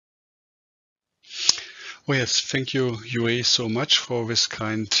Oh yes, thank you, Yue, so much for this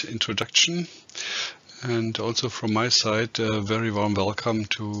kind introduction. And also from my side, a very warm welcome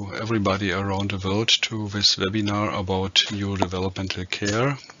to everybody around the world to this webinar about neurodevelopmental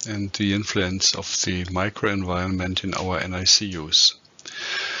care and the influence of the microenvironment in our NICUs.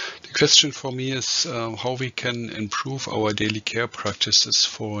 The question for me is how we can improve our daily care practices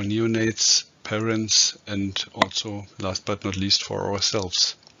for neonates, parents, and also, last but not least, for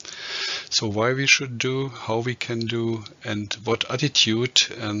ourselves. So why we should do, how we can do, and what attitude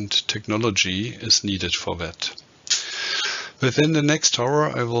and technology is needed for that. Within the next hour,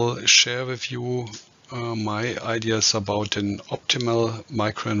 I will share with you my ideas about an optimal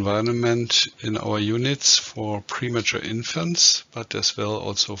microenvironment in our units for premature infants, but as well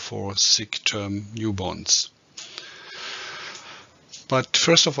also for sick-term newborns. But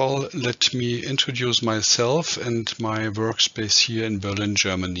first of all, let me introduce myself and my workspace here in Berlin,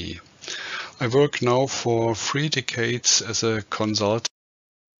 Germany. I work now for 3 decades as a consultant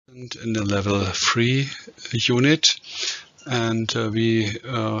in the level 3 unit, and we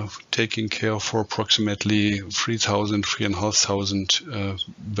are taking care for approximately 3,500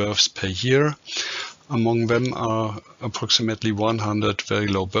 births per year. Among them are approximately 100 very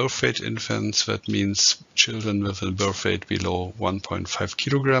low birth weight infants. That means children with a birth weight below 1.5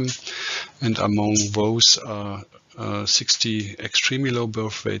 kilogram. And among those are 60 extremely low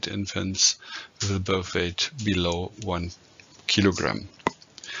birth weight infants with a birth weight below 1 kilogram.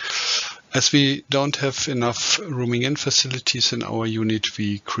 As we don't have enough rooming in facilities in our unit,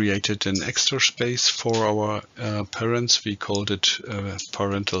 we created an extra space for our parents. We called it a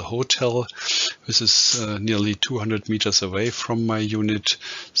parental hotel. This is nearly 200 meters away from my unit,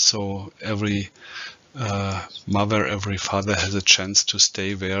 so every mother, every father has a chance to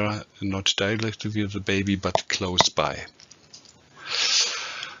stay there, not directly with the baby, but close by.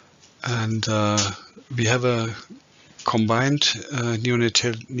 And we have a combined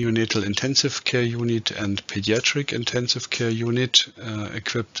neonatal intensive care unit and pediatric intensive care unit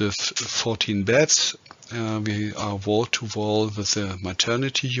equipped with 14 beds. We are wall-to-wall with a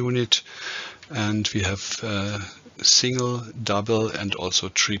maternity unit, and we have single, double, and also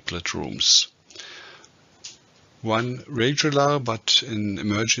triplet rooms. One regular, but in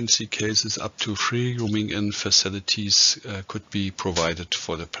emergency cases up to 3 rooming-in facilities could be provided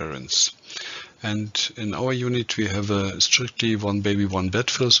for the parents. And in our unit, we have a strictly 1 baby, 1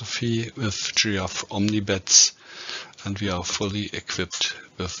 bed philosophy with giraffe omni beds, and we are fully equipped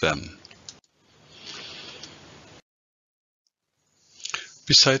with them.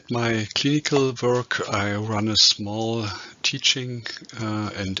 Beside my clinical work, I run a small teaching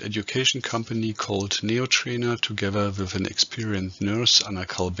and education company called NeoTrainer together with an experienced nurse, Anna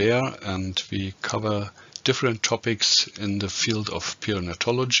Calbert, and we cover different topics in the field of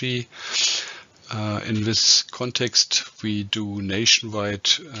perinatology. In this context, we do nationwide,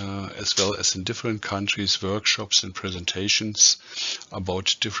 as well as in different countries, workshops and presentations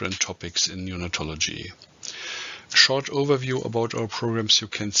about different topics in neonatology. A short overview about our programs you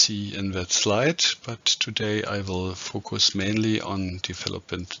can see in that slide, but today I will focus mainly on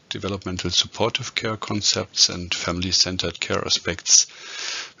developmental supportive care concepts and family-centered care aspects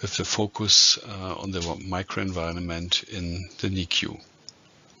with the focus on the microenvironment in the NICU.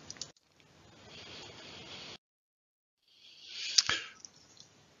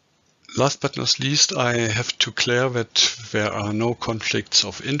 Last but not least, I have to declare that there are no conflicts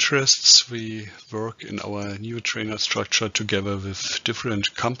of interests. We work in our NeoTrainer structure together with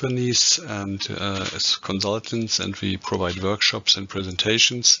different companies and as consultants, and we provide workshops and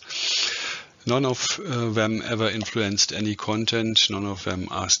presentations. None of them ever influenced any content. None of them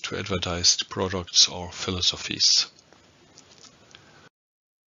asked to advertise products or philosophies.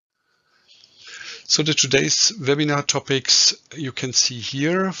 So today's webinar topics you can see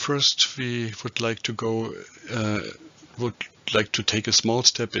here. First, we would like to take a small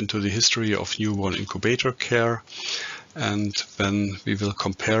step into the history of newborn incubator care, and then we will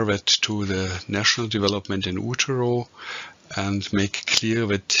compare that to the national development in utero and make clear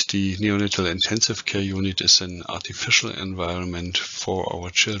that the neonatal intensive care unit is an artificial environment for our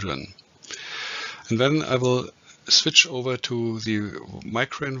children. And then I will switch over to the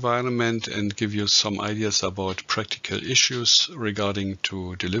microenvironment and give you some ideas about practical issues regarding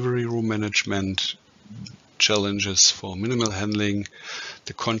to delivery room management, challenges for minimal handling,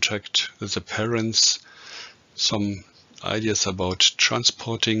 the contact with the parents, some ideas about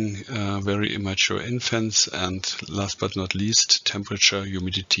transporting very immature infants, and last but not least, temperature,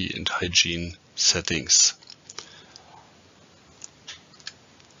 humidity, and hygiene settings.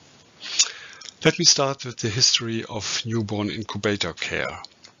 Let me start with the history of newborn incubator care.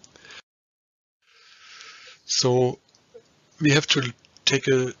 So we have to take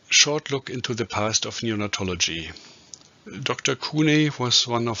a short look into the past of neonatology. Dr. Kuhn was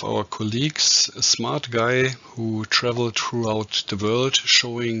one of our colleagues, a smart guy who traveled throughout the world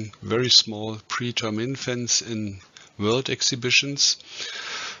showing very small preterm infants in world exhibitions.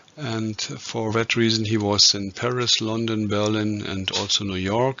 And for that reason he was in Paris, London, Berlin and also New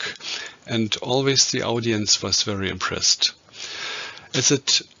York. And always the audience was very impressed. As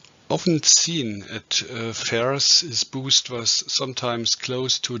it often seen at fairs, his booth was sometimes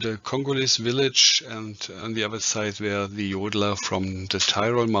close to the Congolese village, and on the other side were the yodeler from the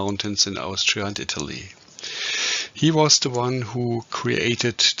Tyrol Mountains in Austria and Italy. He was the one who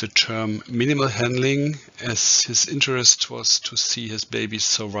created the term minimal handling, as his interest was to see his babies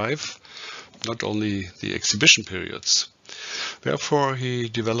survive, not only the exhibition periods. Therefore, he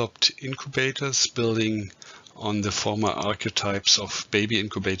developed incubators building on the former archetypes of baby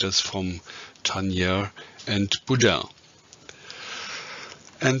incubators from Tanier and Boudin.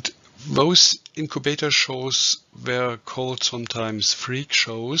 And those incubator shows were called sometimes freak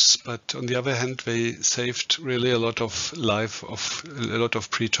shows, but on the other hand, they saved really a lot of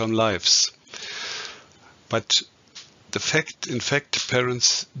preterm lives. But in fact,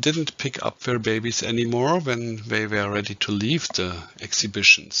 parents didn't pick up their babies anymore when they were ready to leave the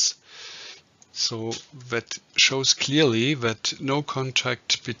exhibitions. So that shows clearly that no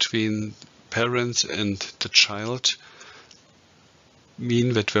contact between parents and the child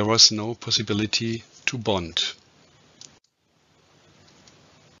mean that there was no possibility to bond.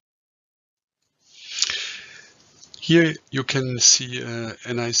 Here you can see an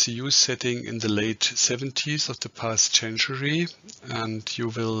NICU setting in the late 70s of the past century, and you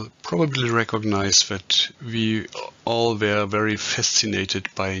will probably recognize that we all were very fascinated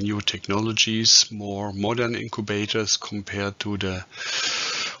by new technologies, more modern incubators compared to the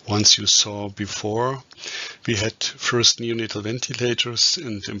ones you saw before. We had first neonatal ventilators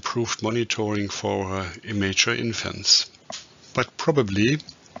and improved monitoring for immature infants. But probably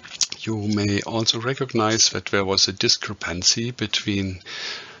you may also recognize that there was a discrepancy between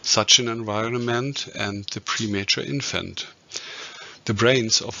such an environment and the premature infant. The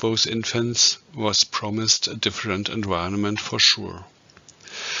brains of those infants was promised a different environment for sure.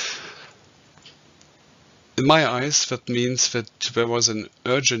 In my eyes, that means that there was an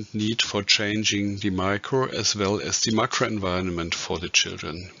urgent need for changing the micro as well as the macro environment for the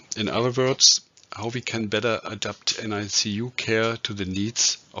children. In other words, how we can better adapt NICU care to the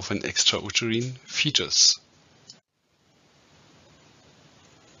needs of an extrauterine fetus.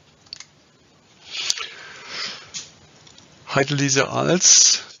 Heidelise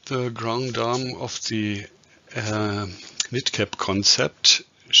Als, the grande dame of the NICU concept,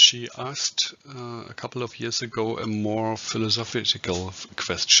 she asked a couple of years ago a more philosophical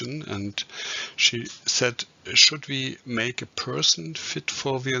question, and she said, should we make a person fit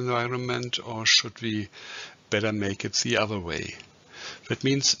for the environment, or should we better make it the other way? That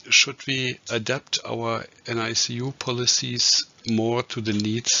means, should we adapt our NICU policies more to the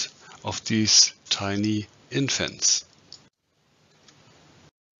needs of these tiny infants?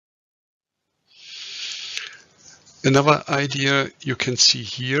 Another idea you can see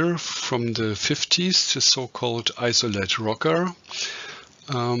here from the 50s, the so-called isolate rocker.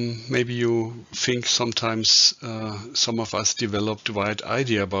 Maybe you think sometimes some of us developed wide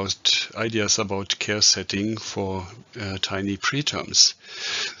ideas about care setting for tiny preterms.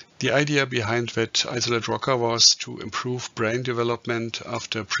 The idea behind that isolate rocker was to improve brain development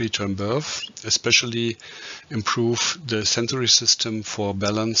after preterm birth, especially improve the sensory system for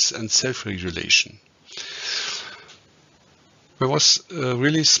balance and self-regulation. There was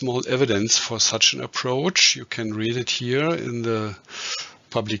really small evidence for such an approach. You can read it here in the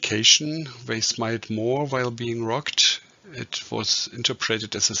publication. They smiled more while being rocked. It was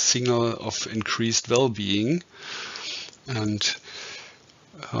interpreted as a signal of increased well-being. And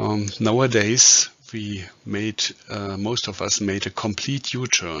nowadays, most of us made a complete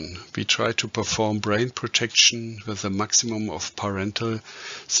U-turn. We tried to perform brain protection with a maximum of parental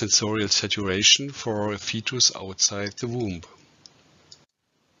sensorial saturation for a fetus outside the womb.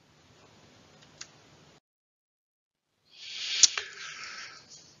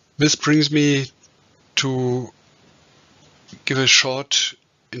 This brings me to give a short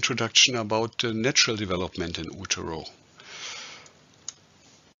introduction about the natural development in utero.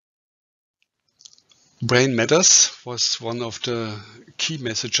 Brain matters was one of the key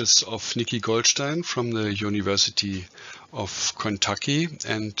messages of Nikki Goldstein from the University of Kentucky,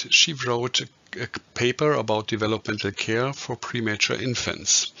 and she wrote a paper about developmental care for premature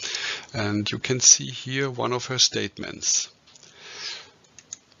infants. And you can see here one of her statements.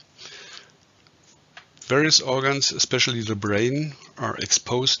 Various organs, especially the brain, are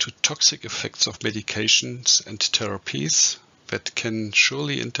exposed to toxic effects of medications and therapies that can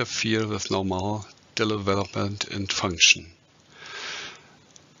surely interfere with normal development and function.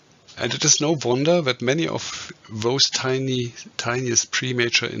 And it is no wonder that many of those tiniest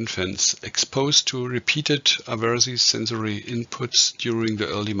premature infants exposed to repeated aversive sensory inputs during the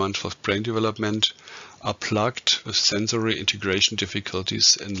early months of brain development are plagued with sensory integration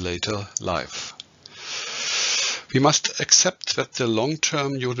difficulties in later life. We must accept that the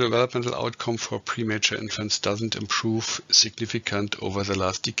long-term neurodevelopmental outcome for premature infants doesn't improve significantly over the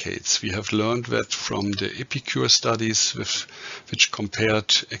last decades. We have learned that from the Epicure studies which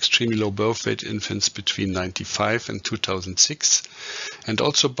compared extremely low birth weight infants between 1995 and 2006, and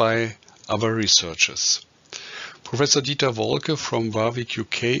also by other researchers. Professor Dieter Wolke from Warwick,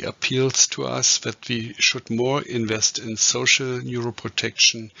 UK appeals to us that we should more invest in social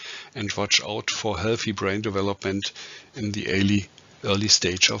neuroprotection and watch out for healthy brain development in the early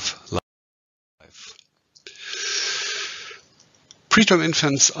stage of life. Preterm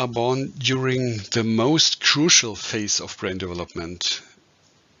infants are born during the most crucial phase of brain development.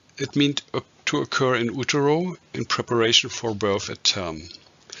 It means to occur in utero in preparation for birth at term.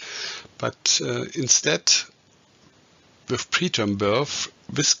 But instead, with preterm birth,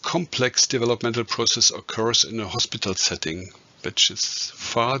 this complex developmental process occurs in a hospital setting, which is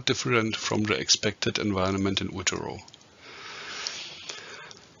far different from the expected environment in utero.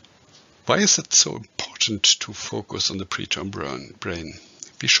 Why is it so important to focus on the preterm brain?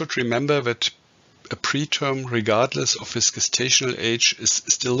 We should remember that a preterm, regardless of his gestational age, is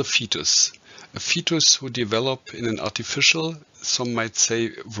still a fetus who develops in an artificial, some might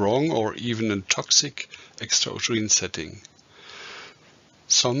say wrong or even a toxic extrauterine setting.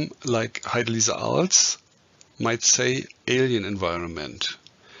 Some, like Heidelisa Alls, might say alien environment.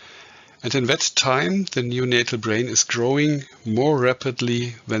 And in that time, the neonatal brain is growing more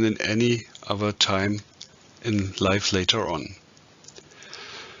rapidly than in any other time in life later on.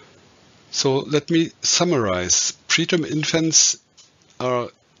 So let me summarize. Preterm infants are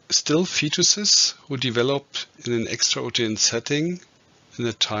still fetuses who develop in an extrauterine setting in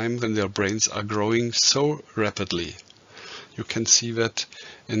a time when their brains are growing so rapidly. You can see that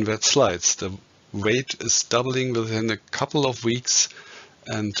in that slides. The weight is doubling within a couple of weeks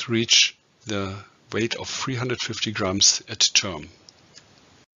and reach the weight of 350 grams at term.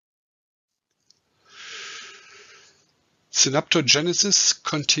 Synaptogenesis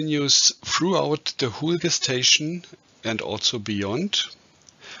continues throughout the whole gestation and also beyond.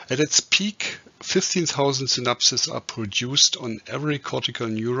 At its peak, 15,000 synapses are produced on every cortical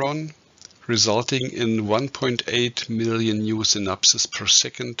neuron, resulting in 1.8 million new synapses per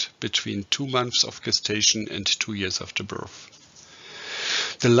second between 2 months of gestation and 2 years after birth.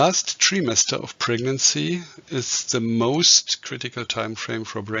 The last trimester of pregnancy is the most critical time frame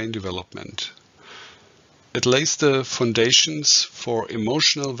for brain development. It lays the foundations for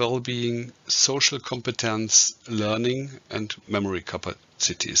emotional well-being, social competence, learning, and memory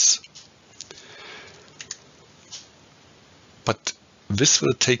capacities. But this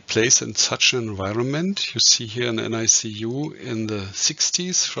will take place in such an environment. You see here an NICU in the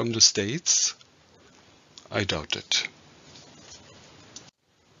 60s from the States. I doubt it.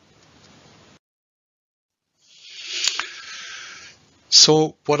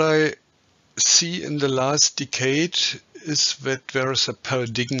 So what I see in the last decade is that there is a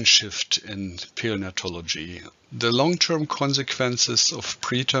paradigm shift in perinatology. The long-term consequences of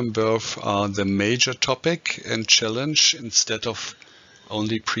preterm birth are the major topic and challenge instead of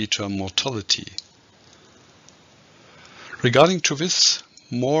only preterm mortality. Regarding to this,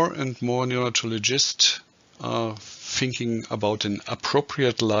 more and more neonatologists are thinking about an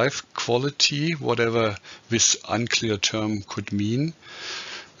appropriate life quality, whatever this unclear term could mean.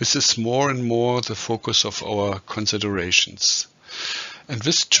 This is more and more the focus of our considerations. And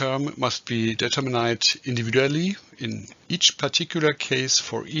this term must be determined individually in each particular case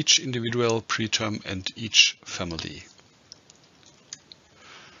for each individual preterm and each family.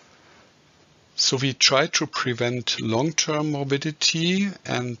 So we try to prevent long-term morbidity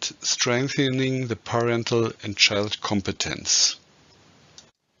and strengthening the parental and child competence.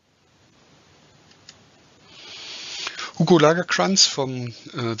 Hugo Lagercrantz from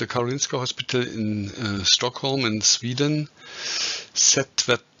the Karolinska Hospital in Stockholm in Sweden said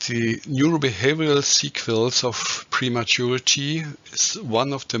that the neurobehavioral sequels of prematurity is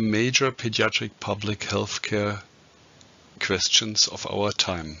one of the major pediatric public health care questions of our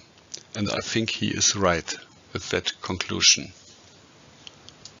time. And I think he is right with that conclusion.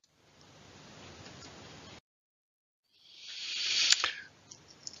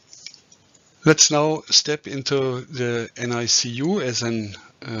 Let's now step into the NICU as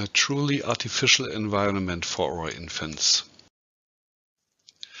a truly artificial environment for our infants.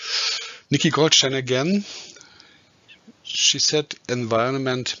 Nikki Goldstein again, she said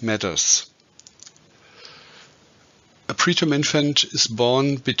environment matters. A preterm infant is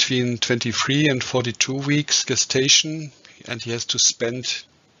born between 23 and 42 weeks gestation, and he has to spend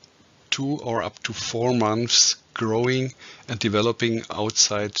 2 or up to 4 months growing and developing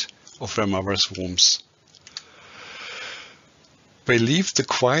outside of their mother's wombs. They leave the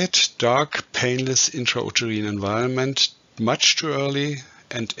quiet, dark, painless intrauterine environment much too early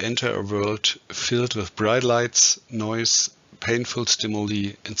and enter a world filled with bright lights, noise, painful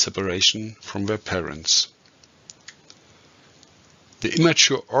stimuli, and separation from their parents. The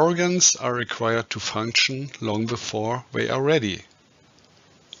immature organs are required to function long before they are ready.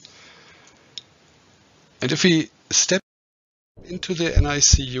 And if we step into the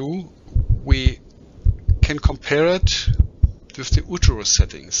NICU, we can compare it with the uterus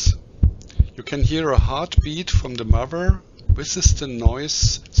settings. You can hear a heartbeat from the mother. This is the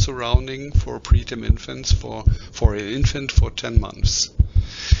noise surrounding for preterm infants, for an infant for 10 months.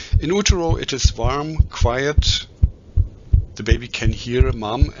 In utero it is warm, quiet. The baby can hear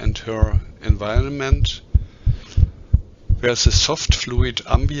mom and her environment. There's a soft fluid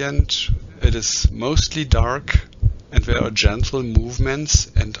ambient. It is mostly dark, and there are gentle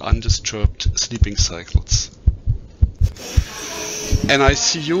movements and undisturbed sleeping cycles.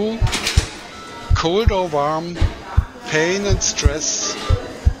 NICU, cold or warm, pain and stress,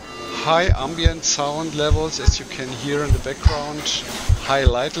 high ambient sound levels as you can hear in the background, high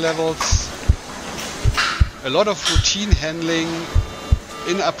light levels, a lot of routine handling,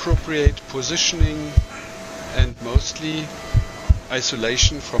 inappropriate positioning, and mostly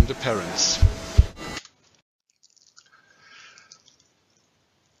isolation from the parents.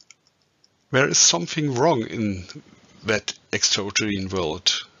 There is something wrong in that extrauterine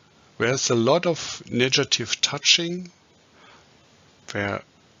world. There's a lot of negative touching. There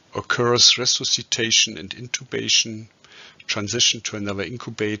occurs resuscitation and intubation, transition to another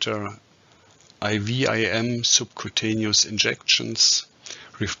incubator, IVIM subcutaneous injections,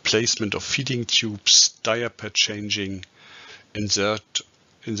 replacement of feeding tubes, diaper changing,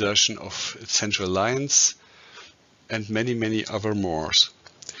 insertion of central lines, and many other more.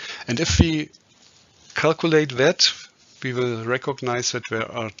 And if we calculate that, we will recognize that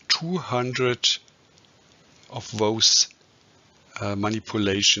there are 200 of those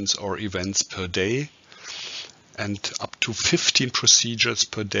manipulations or events per day, and up to 15 procedures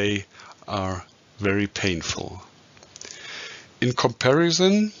per day are very painful. In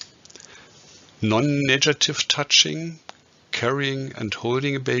comparison, non-negative touching, carrying and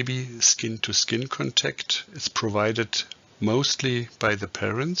holding a baby, skin-to-skin contact is provided mostly by the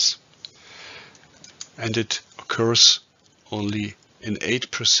parents, and it occurs only in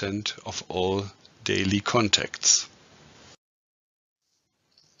 8% of all daily contacts.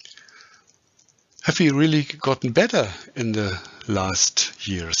 Have we really gotten better in the last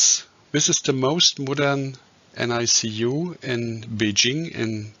years? This is the most modern NICU in Beijing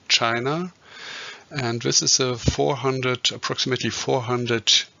in China, and this is a approximately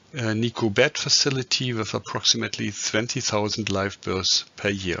 400 NICU bed facility with approximately 20,000 live births per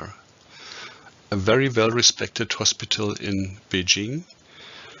year. A very well-respected hospital in Beijing.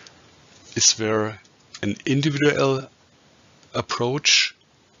 Is there an individualized approach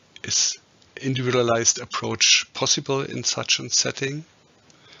possible in such a setting?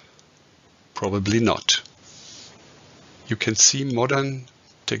 Probably not. You can see modern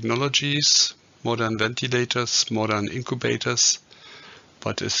technologies, modern ventilators, modern incubators,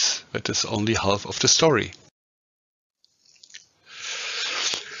 but that is only half of the story.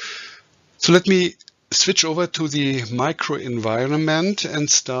 So let me switch over to the microenvironment and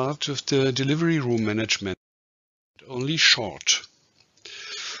start with the delivery room management. Only short.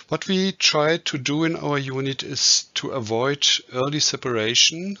 What we try to do in our unit is to avoid early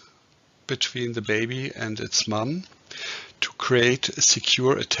separation between the baby and its mom, to create a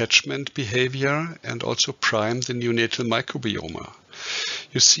secure attachment behavior and also prime the neonatal microbiome.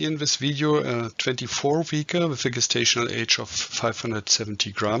 You see in this video a 24-weeker with a gestational age of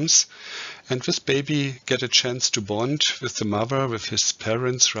 570 grams, and this baby get a chance to bond with the mother, with his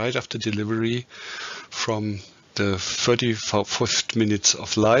parents right after delivery from the 35th minutes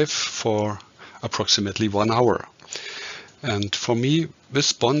of life for approximately 1 hour. And for me,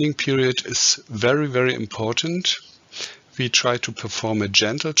 this bonding period is very important. We try to perform a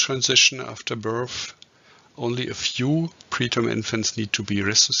gentle transition after birth. Only a few preterm infants need to be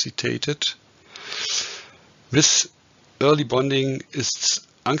resuscitated. This early bonding is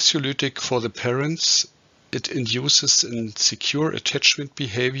anxiolytic for the parents. It induces a secure attachment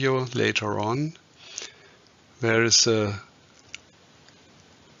behavior later on. There is a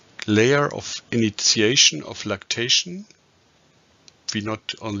layer of initiation of lactation. We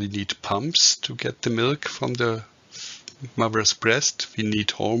not only need pumps to get the milk from the mother's breast, we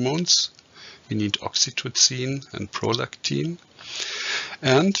need hormones. We need oxytocin and prolactin.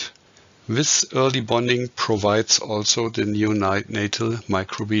 And this early bonding provides also the neonatal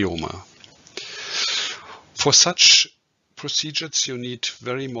microbiome. For such procedures, you need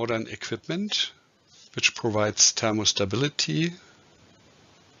very modern equipment, which provides thermostability,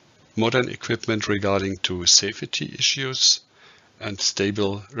 modern equipment regarding to safety issues, and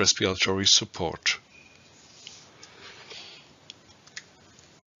stable respiratory support.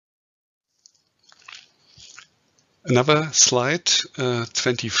 Another slide,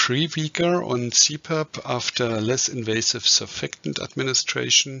 23-weeker on CPAP after less invasive surfactant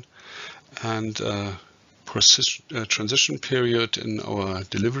administration and transition period in our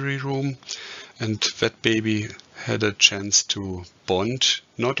delivery room. And that baby had a chance to bond,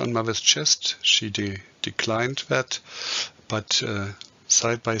 not on mother's chest, she declined that, but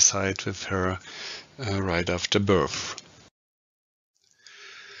side by side with her right after birth.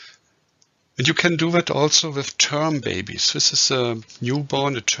 And you can do that also with term babies. This is a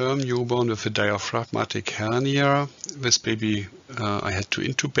term newborn with a diaphragmatic hernia. This baby I had to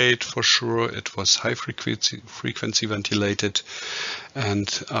intubate for sure. It was high frequency ventilated.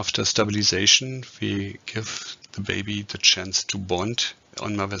 And after stabilization, we give the baby the chance to bond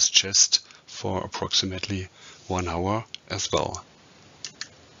on mother's chest for approximately 1 hour as well.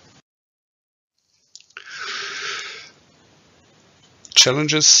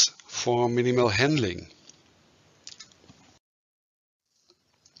 Challenges for minimal handling.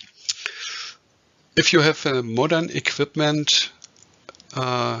 If you have modern equipment,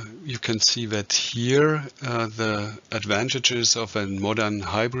 you can see that here the advantages of a modern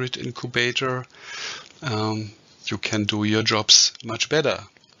hybrid incubator. You can do your jobs much better.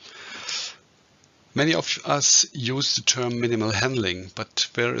 Many of us use the term minimal handling, but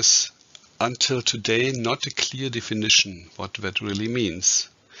there is until today not a clear definition what that really means.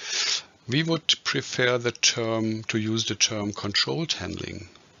 We would prefer to use the term controlled handling.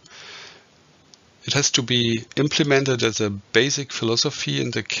 It has to be implemented as a basic philosophy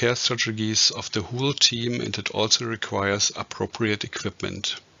in the care strategies of the whole team, and it also requires appropriate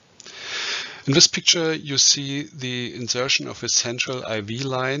equipment. In this picture, you see the insertion of a central IV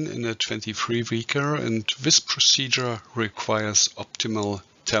line in a 23-weeker, and this procedure requires optimal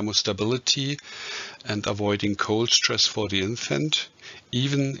thermostability and avoiding cold stress for the infant,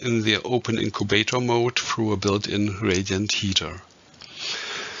 even in the open incubator mode through a built-in radiant heater.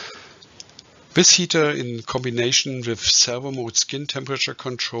 This heater, in combination with servo mode skin temperature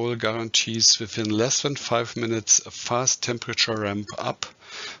control, guarantees within less than 5 minutes a fast temperature ramp up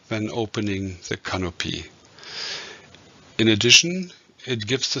when opening the canopy. In addition, it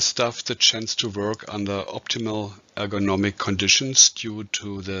gives the staff the chance to work under optimal ergonomic conditions due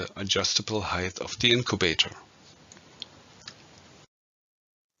to the adjustable height of the incubator.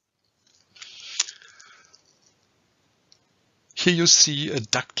 Here you see a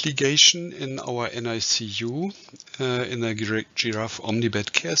duct ligation in our NICU in a giraffe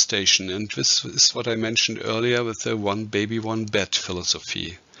omnibed care station, and this is what I mentioned earlier with the one baby, one bed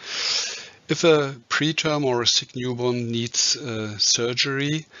philosophy. If a preterm or a sick newborn needs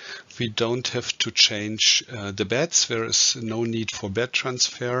surgery, we don't have to change the beds. There is no need for bed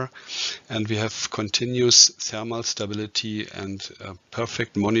transfer, and we have continuous thermal stability and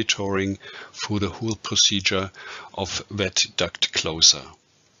perfect monitoring through the whole procedure of wet duct closure.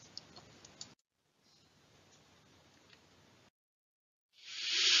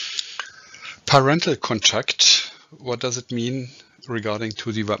 Parental contact, what does it mean regarding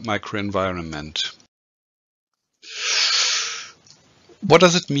to the microenvironment? What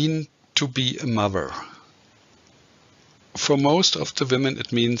does it mean to be a mother? For most of the women,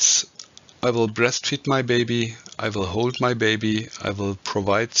 it means I will breastfeed my baby, I will hold my baby, I will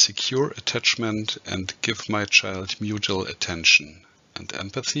provide secure attachment and give my child mutual attention and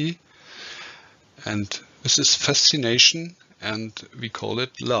empathy. And this is fascination, and we call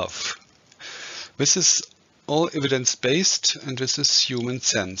it love. This is all evidence-based, and this is human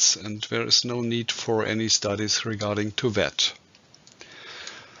sense, and there is no need for any studies regarding to that.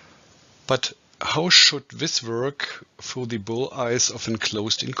 But how should this work through the bull eyes of an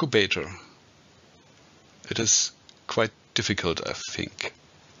enclosed incubator? It is quite difficult, I think.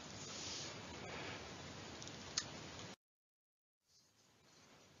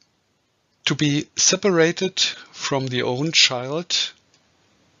 To be separated from the own child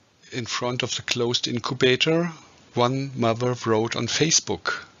in front of the closed incubator, one mother wrote on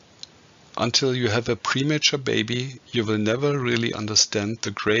Facebook, "Until you have a premature baby, you will never really understand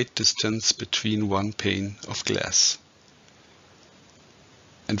the great distance between one pane of glass."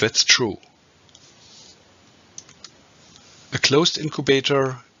 And that's true. A closed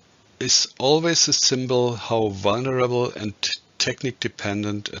incubator is always a symbol how vulnerable and technique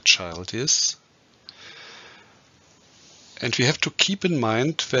dependent a child is. And we have to keep in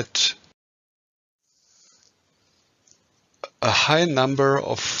mind that a high number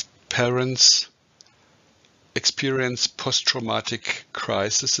of parents experience post-traumatic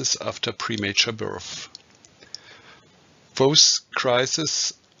crises after premature birth. Those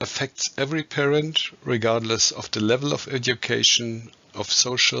crises affect every parent regardless of the level of education, of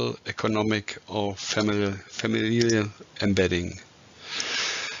social, economic or familial embedding.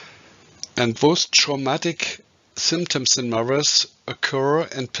 And those traumatic symptoms in mothers occur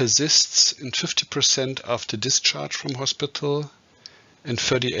and persists in 50% after discharge from hospital, in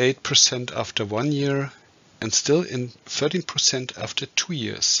 38% after 1 year, and still in 13% after 2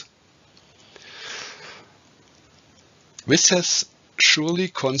 years. This has surely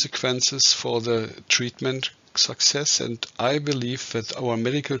consequences for the treatment success, and I believe that our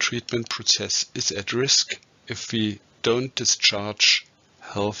medical treatment process is at risk if we don't discharge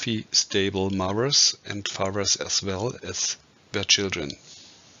healthy, stable mothers and fathers as well as their children.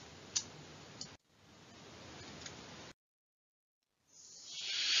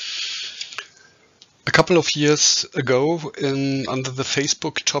 A couple of years ago, under the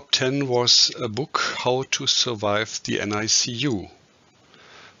Facebook top 10 was a book, How to Survive the NICU,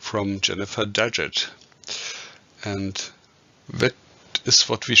 from Jennifer Daggett. And that is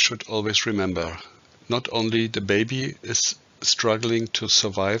what we should always remember. Not only the baby is struggling to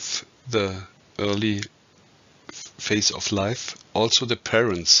survive the early phase of life, also the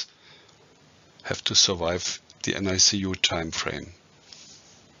parents have to survive the NICU time frame.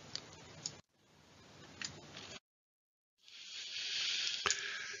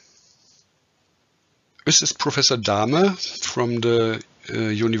 This is Professor Dahme from the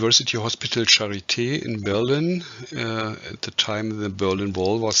University Hospital Charité in Berlin at the time the Berlin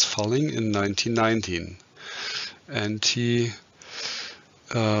Wall was falling in 1919. And he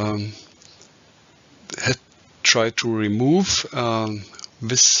had tried to remove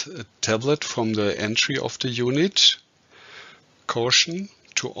this tablet from the entry of the unit. Caution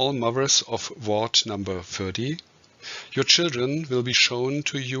to all mothers of ward number 30. Your children will be shown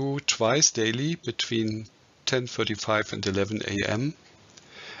to you twice daily between 10:35 and 11 a.m.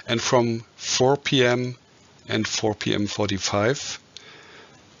 and from 4 p.m. and 4 p.m. 45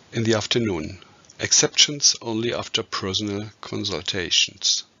 in the afternoon. Exceptions only after personal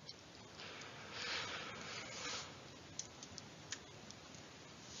consultations.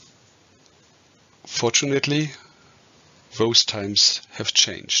 Fortunately, those times have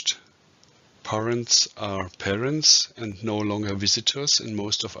changed. Parents are parents and no longer visitors in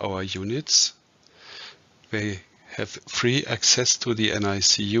most of our units. They have free access to the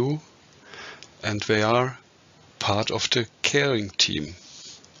NICU and they are part of the caring team.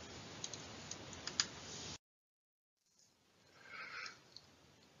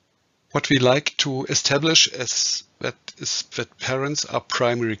 What we like to establish is that parents are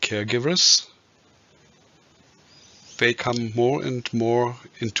primary caregivers. They come more and more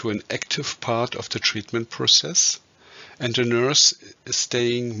into an active part of the treatment process, and the nurse is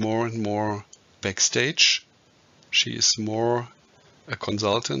staying more and more backstage. She is more a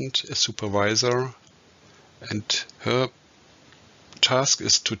consultant, a supervisor, and her task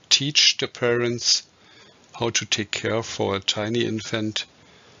is to teach the parents how to take care for a tiny infant.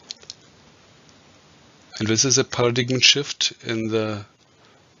 And this is a paradigm shift in the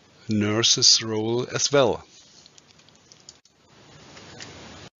nurse's role as well.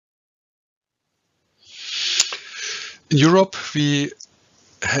 In Europe, we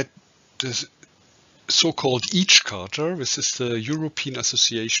had the so-called EACH Charter. This is the European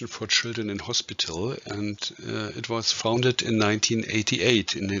Association for Children in Hospital, and it was founded in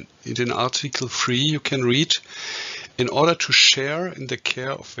 1988. In Article 3, you can read, in order to share in the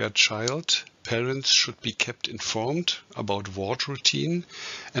care of their child, parents should be kept informed about ward routine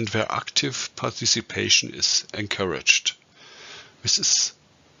and their active participation is encouraged. This is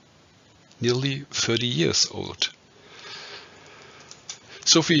nearly 30 years old.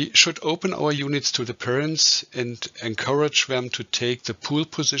 So we should open our units to the parents and encourage them to take the pole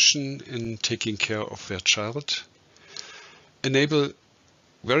position in taking care of their child. Enable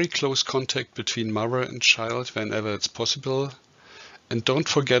very close contact between mother and child whenever it's possible. And don't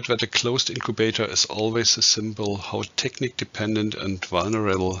forget that a closed incubator is always a symbol how technique dependent and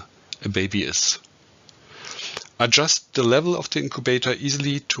vulnerable a baby is. Adjust the level of the incubator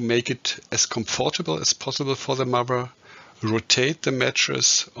easily to make it as comfortable as possible for the mother. Rotate the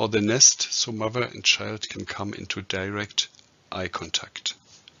mattress or the nest so mother and child can come into direct eye contact.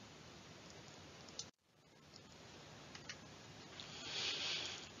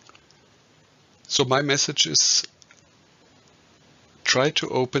 So my message is, try to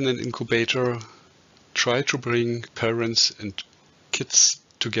open an incubator, try to bring parents and kids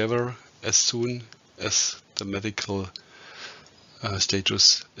together as soon as the medical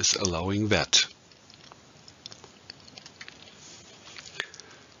status is allowing that.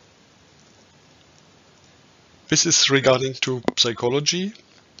 This is regarding to psychology,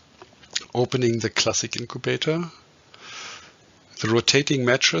 opening the classic incubator. The rotating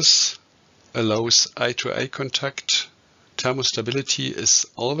mattress allows eye-to-eye contact. Thermostability is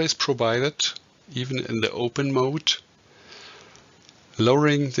always provided, even in the open mode.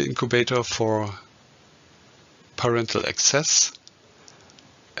 Lowering the incubator for parental access.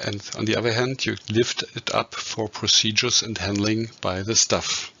 And on the other hand, you lift it up for procedures and handling by the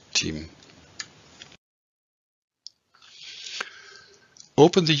staff team.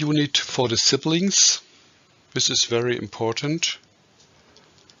 Open the unit for the siblings. This is very important.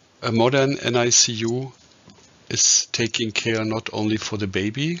 A modern NICU is taking care not only for the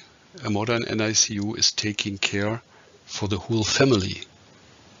baby, a modern NICU is taking care for the whole family.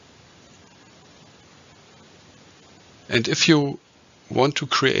 And if you want to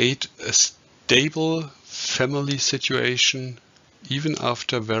create a stable family situation, even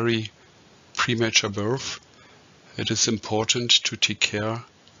after very premature birth, it is important to take care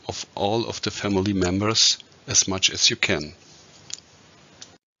of all of the family members as much as you can.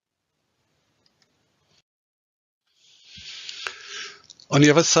 On the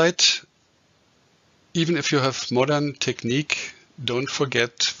other side, even if you have modern technique, don't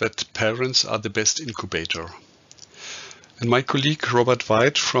forget that parents are the best incubator. And my colleague Robert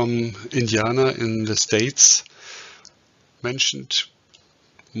White from Indiana in the States mentioned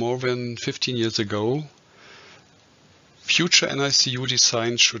more than 15 years ago, future NICU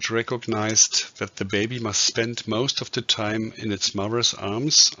design should recognize that the baby must spend most of the time in its mother's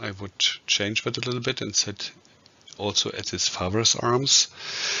arms. I would change that a little bit and said also at his father's arms,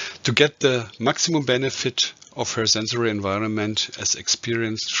 to get the maximum benefit of her sensory environment as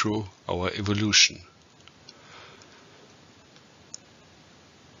experienced through our evolution.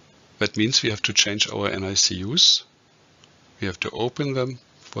 That means we have to change our NICUs. We have to open them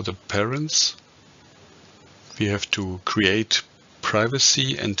for the parents. We have to create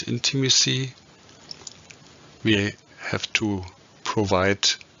privacy and intimacy. We have to provide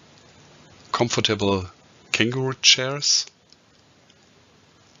comfortable kangaroo chairs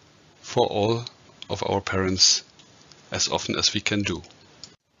for all of our parents as often as we can do.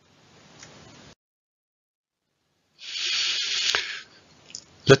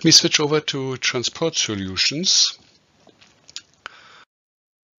 Let me switch over to transport solutions.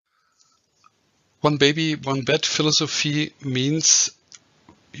 One baby, one bed philosophy means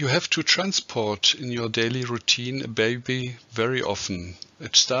you have to transport in your daily routine a baby very often.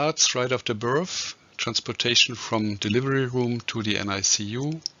 It starts right after birth, transportation from delivery room to the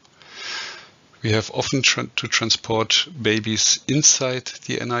NICU. We have often to transport babies inside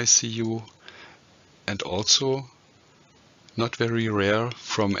the NICU and also, not very rare,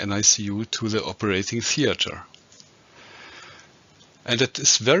 from NICU to the operating theater. And it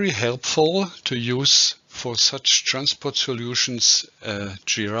is very helpful to use for such transport solutions a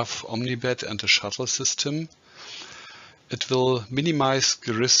giraffe omnibed and a shuttle system. It will minimize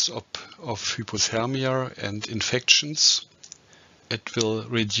the risk of hypothermia and infections. It will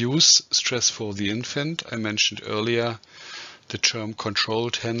reduce stress for the infant. I mentioned earlier the term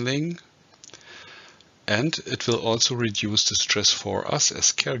controlled handling. And it will also reduce the stress for us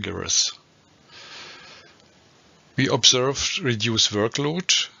as caregivers. We observed reduced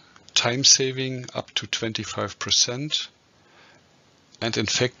workload, time saving up to 25%, and in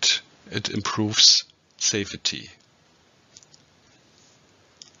fact, it improves safety.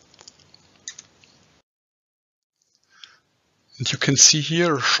 And you can see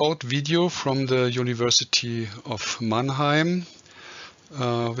here a short video from the University of Mannheim.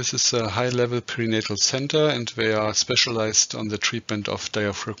 This is a high-level perinatal center, and they are specialized on the treatment of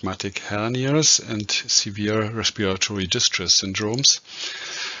diaphragmatic hernias and severe respiratory distress syndromes.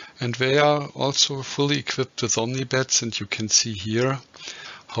 And they are also fully equipped with omnibeds, and you can see here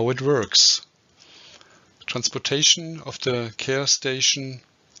how it works. Transportation of the care station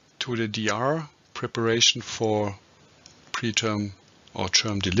to the DR, preparation for preterm or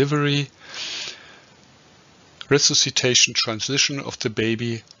term delivery, resuscitation, transition of the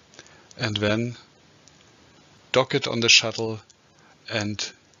baby, and then dock it on the shuttle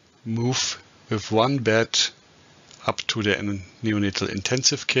and move with one bed up to the neonatal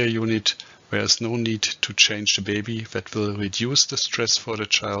intensive care unit, where there's no need to change the baby. That will reduce the stress for the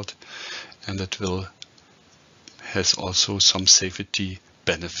child, and that has also some safety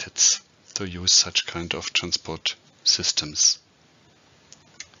benefits to use such kind of transport systems.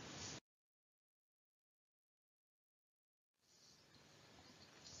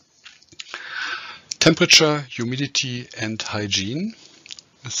 Temperature, humidity, and hygiene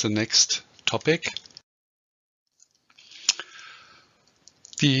is the next topic.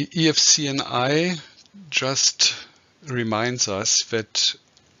 The EFCNI just reminds us that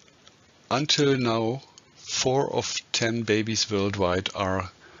until now, 4 of 10 babies worldwide are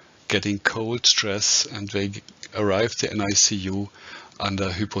getting cold stress, and they arrive the NICU under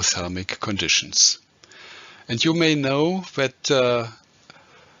hypothermic conditions. And you may know that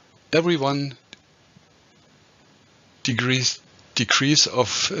every 1 decrease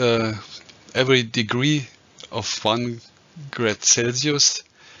of every degree of 1 grade Celsius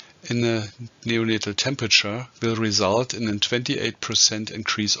in a neonatal temperature will result in a 28%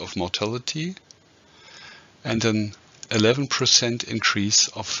 increase of mortality and an 11% increase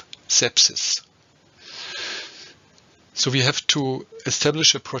of sepsis. So we have to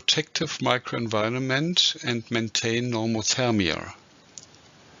establish a protective microenvironment and maintain normothermia.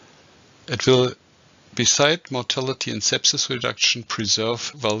 It will, beside mortality and sepsis reduction,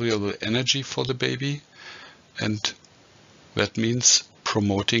 preserve valuable energy for the baby, and that means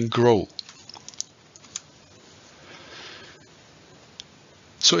promoting growth.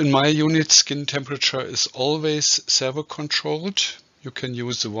 So in my unit, skin temperature is always servo-controlled. You can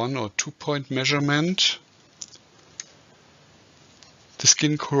use the 1 or 2 point measurement. The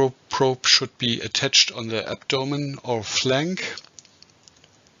skin probe should be attached on the abdomen or flank.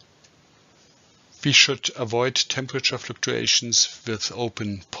 We should avoid temperature fluctuations with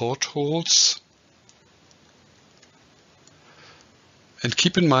open portholes. And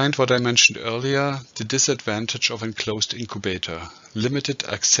keep in mind what I mentioned earlier, the disadvantage of enclosed incubator. Limited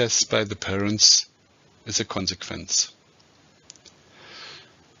access by the parents is a consequence.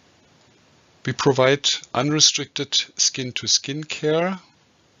 We provide unrestricted skin-to-skin care.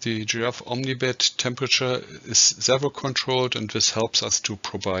 The giraffe omnibed temperature is servo-controlled, and this helps us to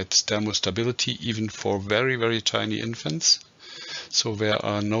provide thermostability even for very, very tiny infants. So there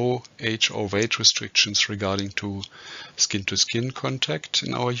are no age or weight restrictions regarding to skin-to-skin contact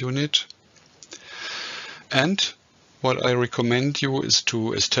in our unit. And what I recommend you is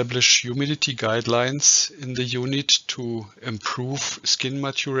to establish humidity guidelines in the unit to improve skin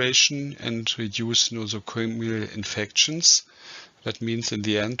maturation and reduce nosocomial infections. That means in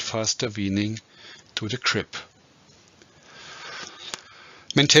the end faster weaning to the crib.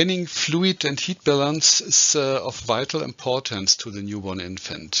 Maintaining fluid and heat balance is of vital importance to the newborn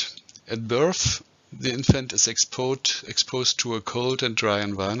infant. At birth, the infant is exposed to a cold and dry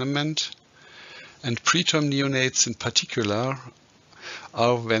environment, and preterm neonates in particular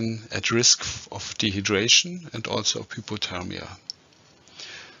are then at risk of dehydration and also of hypothermia.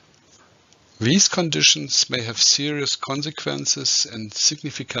 These conditions may have serious consequences and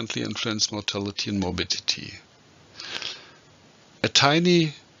significantly influence mortality and morbidity. A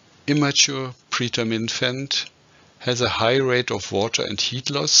tiny, immature preterm infant has a high rate of water and heat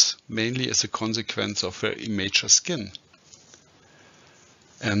loss, mainly as a consequence of their immature skin.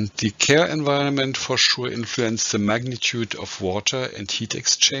 And the care environment for sure influences the magnitude of water and heat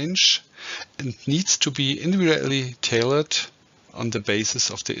exchange and needs to be individually tailored on the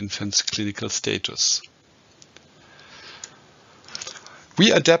basis of the infant's clinical status.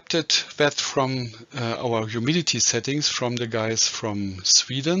 We adapted that from our humidity settings from the guys from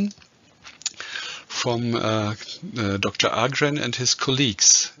Sweden, from Dr. Agren and his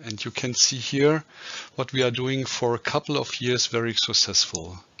colleagues. And you can see here what we are doing for a couple of years very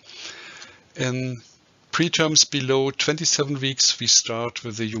successful. In preterms below 27 weeks, we start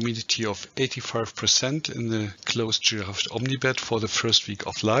with a humidity of 85% in the closed giraffe omnibed for the first week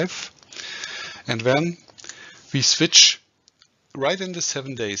of life. And then we switch right in the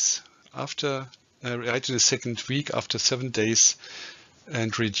 7 days after, right in the second week after 7 days,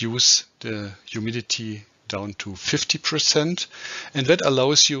 and reduce the humidity down to 50%. And that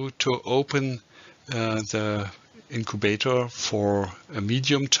allows you to open the incubator for a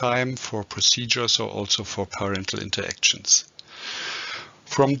medium time for procedures or also for parental interactions.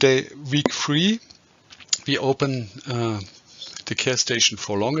 From week 3, we open the care station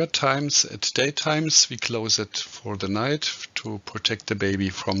for longer times. At daytimes, we close it for the night to protect the baby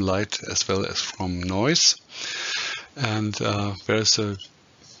from light as well as from noise. And there's a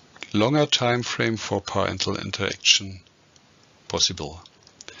longer time frame for parental interaction possible.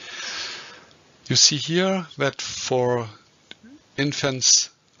 You see here that for infants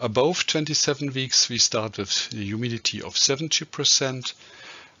above 27 weeks, we start with the humidity of 70%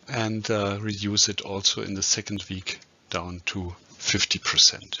 and reduce it also in the second week down to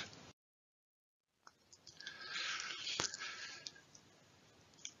 50%.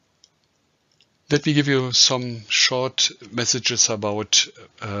 Let me give you some short messages about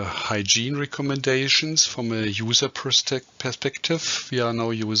hygiene recommendations from a user perspective. We are now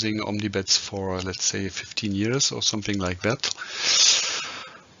using Omnibeds for, let's say, 15 years or something like that.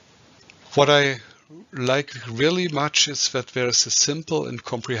 What I like really much is that there is a simple and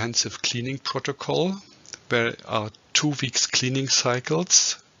comprehensive cleaning protocol. There are 2 weeks cleaning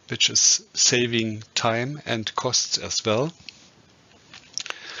cycles, which is saving time and costs as well.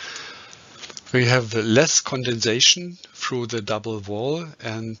 We have less condensation through the double wall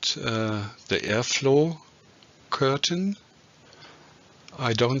and the airflow curtain.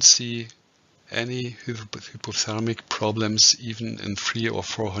 I don't see any hypothermic problems even in 300 or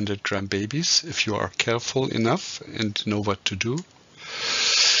 400 gram babies if you are careful enough and know what to do.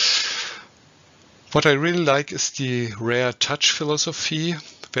 What I really like is the rare touch philosophy.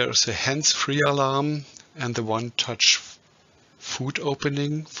 There is a hands-free alarm and the one-touch food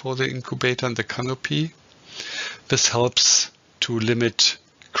opening for the incubator and the canopy. This helps to limit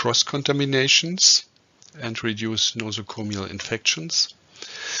cross-contaminations and reduce nosocomial infections.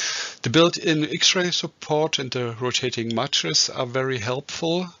 The built-in X-ray support and the rotating mattress are very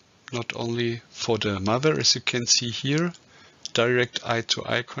helpful, not only for the mother, as you can see here, direct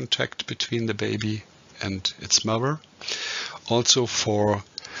eye-to-eye contact between the baby and its mother, also for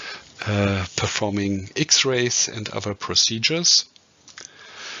performing X-rays and other procedures.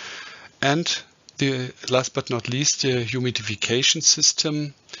 And last but not least, the humidification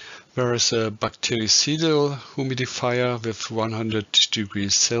system. There is a bactericidal humidifier with 100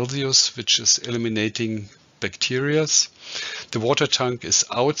 degrees Celsius, which is eliminating bacteria. The water tank is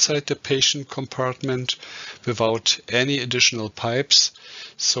outside the patient compartment without any additional pipes,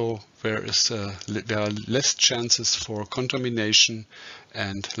 so there are less chances for contamination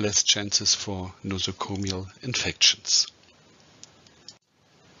and less chances for nosocomial infections.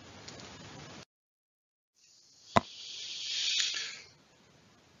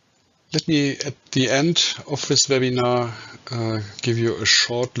 Let me, at the end of this webinar, give you a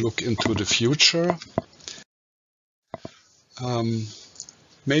short look into the future.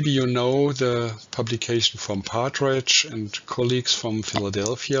 Maybe you know the publication from Partridge and colleagues from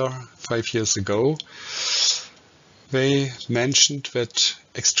Philadelphia 5 years ago. They mentioned that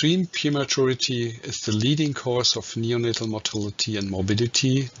extreme prematurity is the leading cause of neonatal mortality and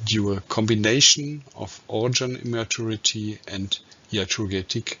morbidity due to a combination of organ immaturity and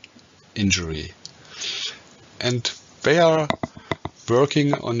iatrogenic injury. And they are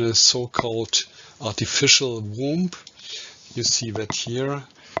working on a so-called artificial womb. You see that here.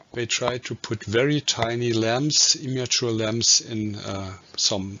 They try to put very tiny lambs, immature lambs, in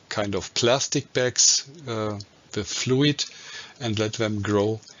some kind of plastic bags with fluid and let them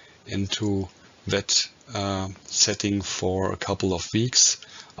grow into that setting for a couple of weeks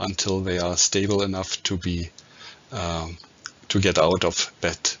until they are stable enough to be to get out of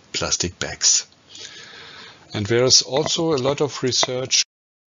that plastic bags. And there is also a lot of research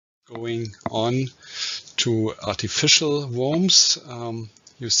going on to artificial wombs.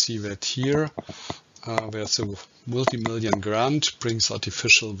 You see that here. There's a multi-million grant, brings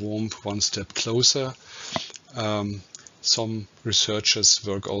artificial womb one step closer. Some researchers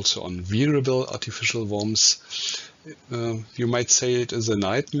work also on wearable artificial wombs. You might say it is a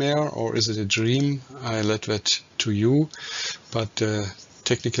nightmare or is it a dream? I let that to you. But the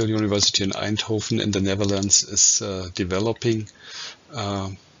Technical University in Eindhoven in the Netherlands is developing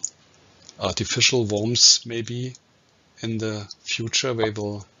artificial wombs. Maybe in the future they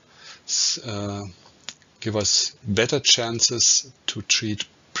will give us better chances to treat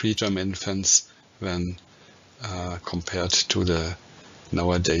preterm infants than compared to the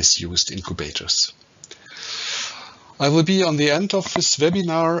nowadays used incubators. I will be on the end of this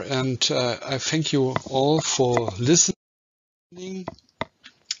webinar, and I thank you all for listening.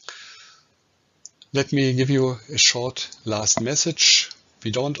 Let me give you a short last message. We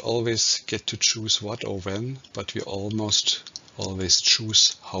don't always get to choose what or when, but we almost always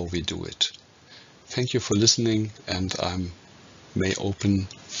choose how we do it. Thank you for listening, and I may open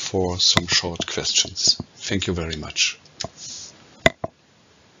for some short questions. Thank you very much.